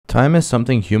Time is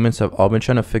something humans have all been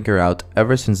trying to figure out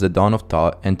ever since the dawn of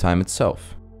thought and time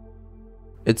itself.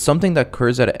 It's something that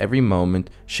occurs at every moment,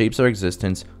 shapes our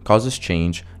existence, causes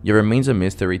change, yet remains a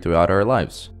mystery throughout our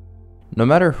lives. No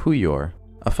matter who you are,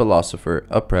 a philosopher,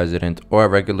 a president, or a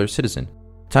regular citizen,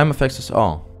 time affects us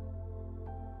all.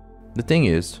 The thing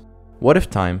is, what if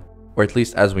time, or at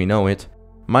least as we know it,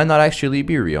 might not actually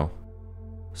be real?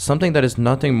 Something that is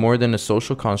nothing more than a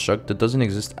social construct that doesn't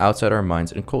exist outside our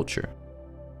minds and culture.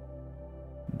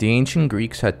 The ancient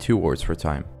Greeks had two words for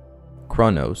time,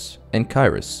 Chronos and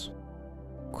Kairos.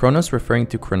 Chronos referring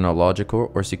to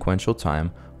chronological or sequential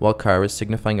time, while Kairos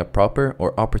signifying a proper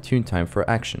or opportune time for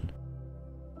action.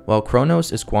 While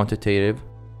Chronos is quantitative,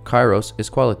 Kairos is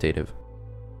qualitative.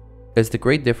 It's the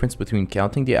great difference between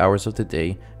counting the hours of the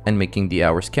day and making the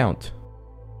hours count.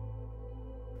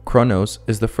 Chronos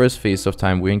is the first phase of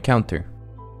time we encounter.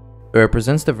 It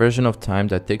represents the version of time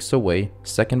that ticks away,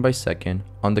 second by second,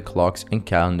 on the clocks and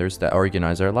calendars that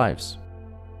organize our lives.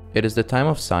 It is the time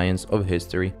of science, of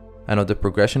history, and of the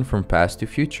progression from past to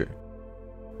future.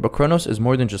 But Chronos is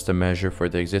more than just a measure for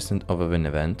the existence of an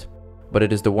event, but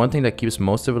it is the one thing that keeps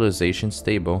most civilizations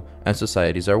stable and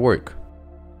societies at work.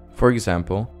 For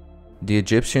example, the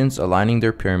Egyptians aligning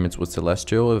their pyramids with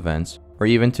celestial events, or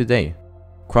even today,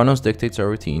 Chronos dictates our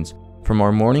routines, from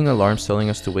our morning alarms telling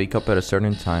us to wake up at a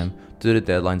certain time to the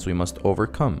deadlines we must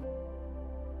overcome.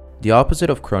 The opposite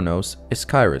of Chronos is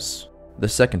Kairos, the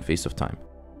second phase of time.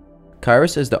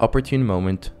 Kairos is the opportune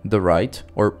moment, the right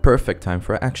or perfect time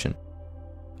for action.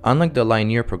 Unlike the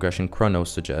linear progression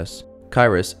Chronos suggests,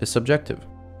 Kairos is subjective.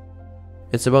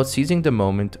 It's about seizing the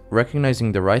moment,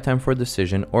 recognizing the right time for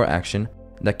decision or action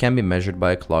that can be measured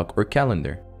by a clock or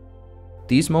calendar.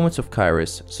 These moments of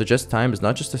Kairos suggest time is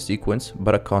not just a sequence,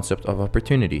 but a concept of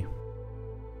opportunity.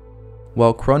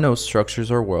 While Chronos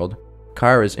structures our world,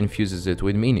 Kairos infuses it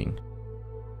with meaning.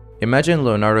 Imagine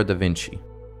Leonardo da Vinci.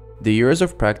 The years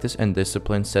of practice and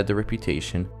discipline set the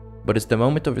reputation, but it's the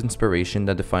moment of inspiration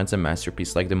that defines a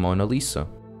masterpiece like the Mona Lisa.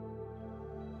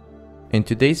 In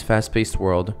today's fast-paced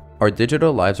world, our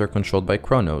digital lives are controlled by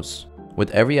Chronos,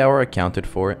 with every hour accounted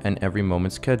for and every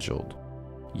moment scheduled.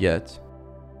 Yet,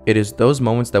 it is those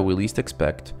moments that we least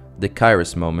expect, the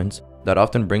Kairos moments, that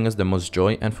often bring us the most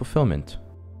joy and fulfillment.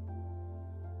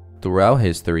 Throughout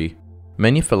history,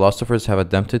 many philosophers have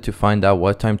attempted to find out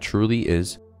what time truly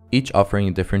is, each offering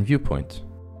a different viewpoint.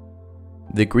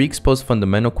 The Greeks posed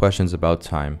fundamental questions about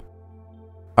time.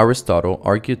 Aristotle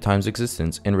argued time's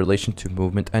existence in relation to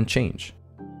movement and change,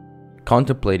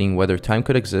 contemplating whether time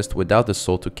could exist without the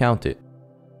soul to count it.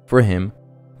 For him,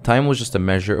 time was just a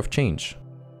measure of change.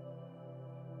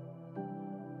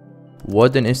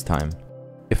 What then is time?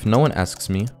 If no one asks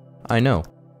me, I know.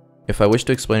 If I wish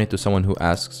to explain it to someone who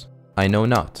asks, I know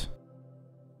not.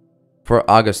 For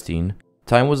Augustine,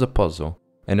 time was a puzzle,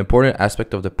 an important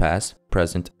aspect of the past,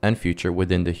 present, and future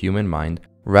within the human mind,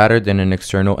 rather than an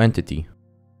external entity.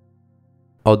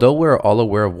 Although we are all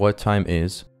aware of what time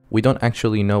is, we don't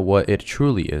actually know what it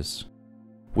truly is.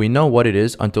 We know what it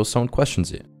is until someone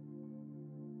questions it.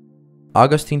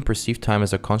 Augustine perceived time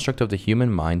as a construct of the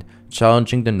human mind,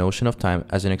 challenging the notion of time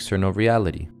as an external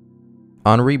reality.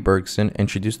 Henri Bergson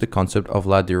introduced the concept of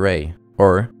la durée,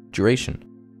 or duration,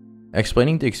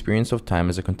 explaining the experience of time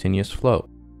as a continuous flow.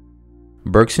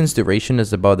 Bergson's duration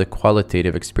is about the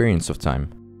qualitative experience of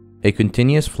time, a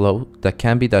continuous flow that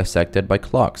can be dissected by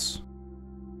clocks.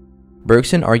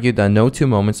 Bergson argued that no two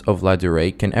moments of la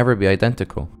durée can ever be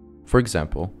identical. For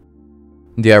example,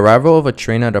 the arrival of a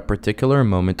train at a particular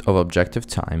moment of objective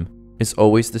time is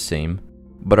always the same,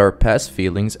 but our past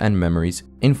feelings and memories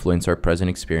influence our present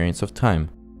experience of time,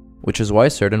 which is why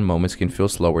certain moments can feel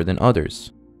slower than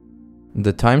others.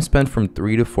 The time spent from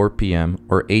 3 to 4 p.m.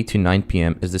 or 8 to 9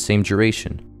 p.m. is the same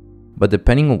duration, but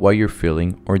depending on what you're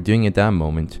feeling or doing at that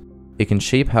moment, it can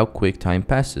shape how quick time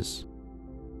passes.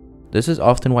 This is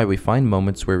often why we find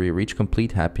moments where we reach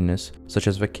complete happiness, such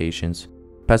as vacations,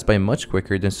 pass by much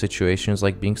quicker than situations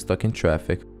like being stuck in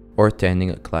traffic or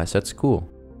attending a class at school.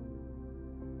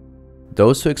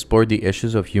 Those who explore the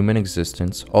issues of human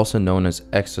existence, also known as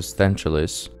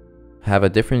existentialists, have a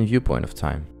different viewpoint of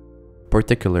time,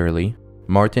 particularly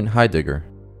Martin Heidegger,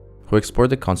 who explored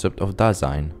the concept of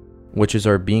Dasein, which is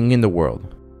our being in the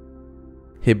world.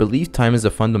 He believed time is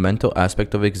a fundamental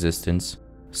aspect of existence,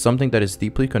 something that is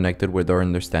deeply connected with our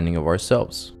understanding of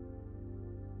ourselves.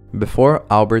 Before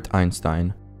Albert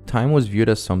Einstein, time was viewed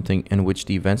as something in which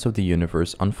the events of the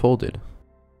universe unfolded.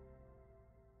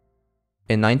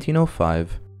 In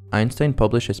 1905, Einstein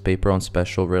published his paper on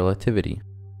special relativity,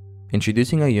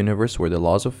 introducing a universe where the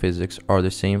laws of physics are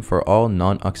the same for all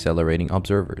non-accelerating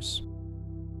observers.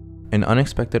 an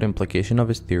unexpected implication of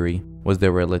his theory was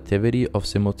the relativity of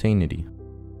simultaneity.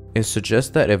 It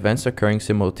suggests that events occurring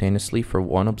simultaneously for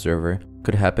one observer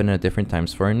could happen at different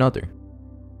times for another.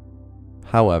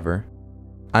 However,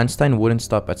 Einstein wouldn't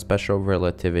stop at special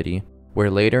relativity, where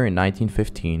later in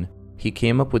 1915, he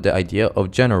came up with the idea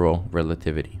of general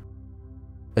relativity,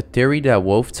 a theory that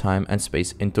wove time and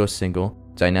space into a single,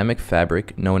 dynamic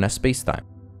fabric known as spacetime.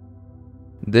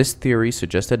 This theory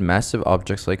suggested massive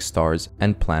objects like stars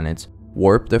and planets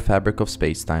warp the fabric of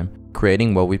spacetime,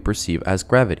 creating what we perceive as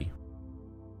gravity.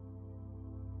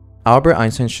 Albert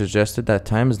Einstein suggested that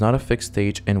time is not a fixed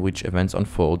stage in which events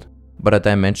unfold, but a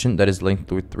dimension that is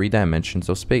linked with three dimensions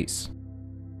of space.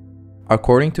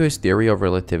 According to his theory of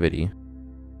relativity,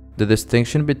 the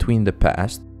distinction between the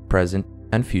past, present,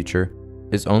 and future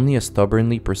is only a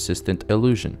stubbornly persistent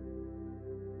illusion.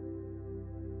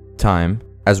 Time,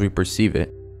 as we perceive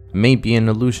it, may be an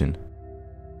illusion,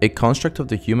 a construct of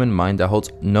the human mind that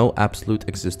holds no absolute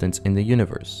existence in the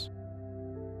universe.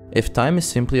 If time is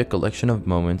simply a collection of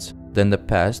moments, then the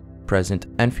past, present,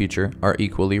 and future are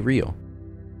equally real.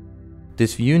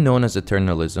 This view, known as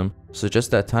eternalism, suggests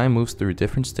that time moves through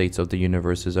different states of the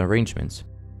universe's arrangements,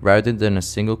 rather than a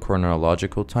single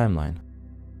chronological timeline.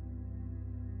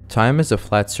 Time is a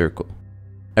flat circle.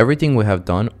 Everything we have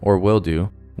done or will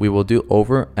do, we will do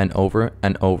over and over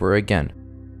and over again,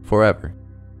 forever.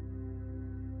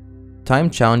 Time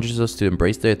challenges us to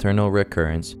embrace the eternal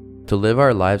recurrence, to live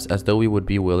our lives as though we would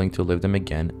be willing to live them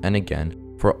again and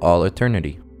again for all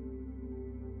eternity.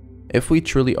 If we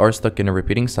truly are stuck in a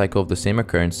repeating cycle of the same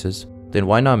occurrences, then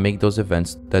why not make those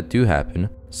events that do happen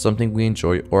something we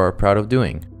enjoy or are proud of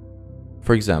doing?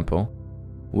 For example,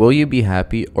 will you be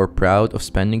happy or proud of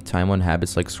spending time on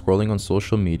habits like scrolling on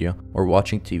social media or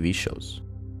watching TV shows?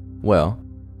 Well,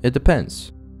 it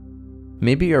depends.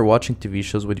 Maybe you're watching TV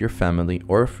shows with your family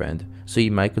or a friend, so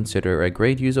you might consider it a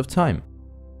great use of time.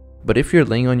 But if you're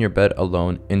laying on your bed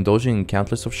alone, indulging in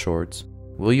countless of shorts,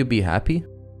 will you be happy?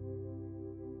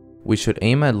 We should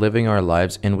aim at living our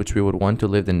lives in which we would want to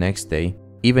live the next day,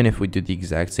 even if we do the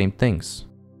exact same things.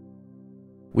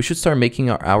 We should start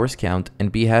making our hours count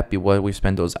and be happy what we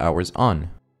spend those hours on.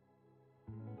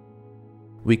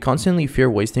 We constantly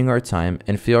fear wasting our time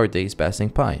and feel our days passing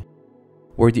by.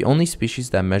 We're the only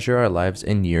species that measure our lives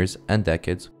in years and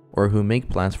decades, or who make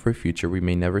plans for a future we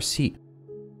may never see.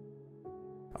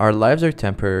 Our lives are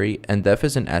temporary, and death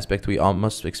is an aspect we all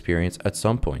must experience at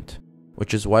some point,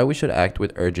 which is why we should act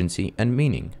with urgency and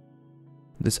meaning.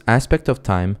 This aspect of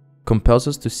time compels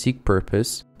us to seek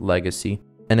purpose, legacy,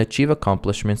 and achieve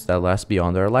accomplishments that last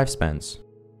beyond our lifespans.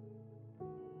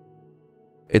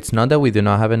 It's not that we do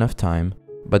not have enough time,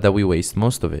 but that we waste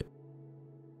most of it.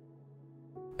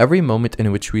 Every moment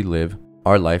in which we live,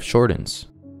 our life shortens.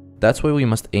 That's why we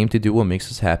must aim to do what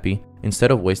makes us happy instead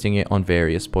of wasting it on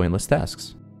various pointless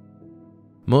tasks.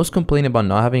 Most complain about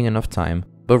not having enough time,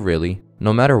 but really,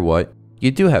 no matter what,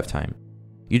 you do have time.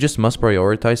 You just must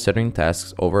prioritize certain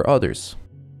tasks over others.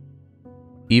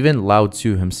 Even Lao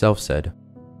Tzu himself said,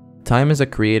 "Time is a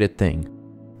created thing.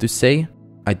 To say,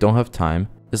 I don't have time,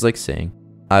 is like saying,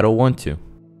 I don't want to."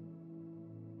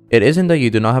 It isn't that you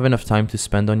do not have enough time to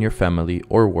spend on your family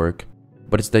or work,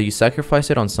 but it's that you sacrifice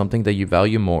it on something that you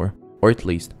value more, or at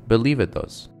least believe it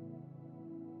does.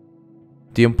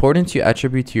 The importance you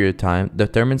attribute to your time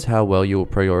determines how well you will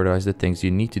prioritize the things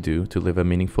you need to do to live a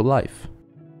meaningful life.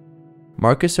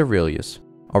 Marcus Aurelius,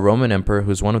 a Roman emperor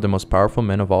who is one of the most powerful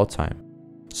men of all time,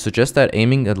 suggests that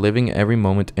aiming at living every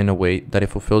moment in a way that it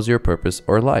fulfills your purpose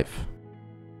or life.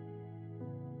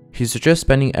 He suggests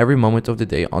spending every moment of the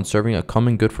day on serving a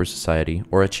common good for society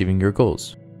or achieving your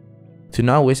goals. To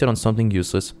not waste it on something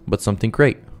useless, but something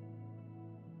great.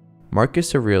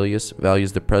 Marcus Aurelius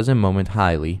values the present moment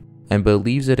highly and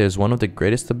believes it is one of the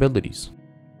greatest abilities.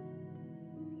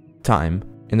 Time,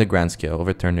 in the grand scale of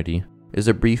eternity, is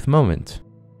a brief moment.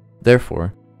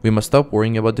 Therefore, we must stop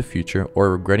worrying about the future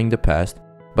or regretting the past,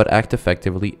 but act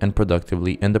effectively and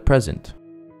productively in the present.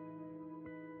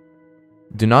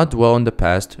 Do not dwell on the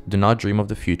past, do not dream of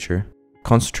the future,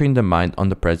 concentrate the mind on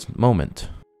the present moment.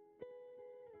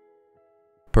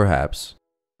 Perhaps,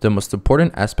 the most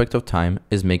important aspect of time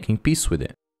is making peace with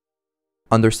it.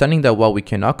 Understanding that while we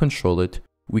cannot control it,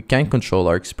 we can control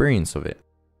our experience of it.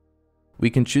 We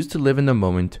can choose to live in the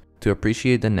moment, to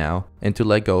appreciate the now, and to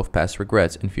let go of past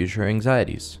regrets and future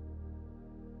anxieties.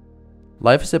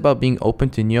 Life is about being open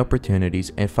to new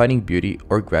opportunities and finding beauty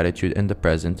or gratitude in the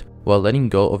present while letting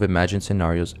go of imagined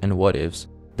scenarios and what-ifs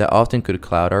that often could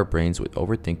cloud our brains with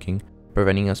overthinking,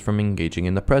 preventing us from engaging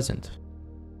in the present.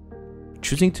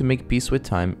 Choosing to make peace with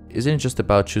time isn't just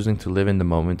about choosing to live in the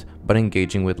moment, but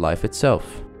engaging with life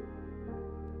itself.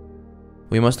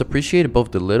 We must appreciate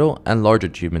both the little and large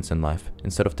achievements in life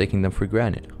instead of taking them for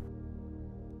granted.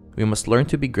 We must learn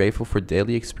to be grateful for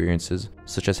daily experiences,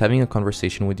 such as having a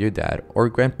conversation with your dad or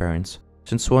grandparents,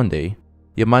 since one day,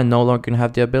 you might no longer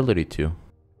have the ability to.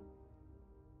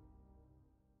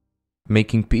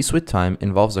 Making peace with time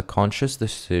involves a conscious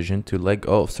decision to let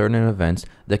go of certain events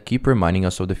that keep reminding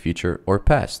us of the future or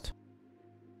past.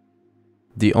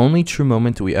 The only true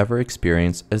moment we ever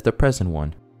experience is the present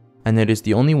one, and it is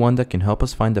the only one that can help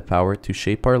us find the power to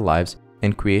shape our lives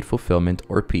and create fulfillment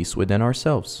or peace within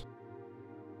ourselves.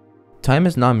 Time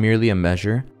is not merely a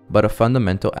measure, but a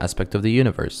fundamental aspect of the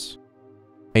universe,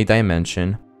 a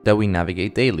dimension that we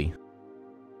navigate daily.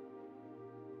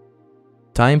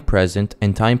 Time present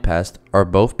and time past are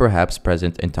both perhaps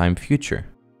present in time future,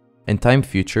 and time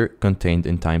future contained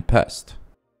in time past.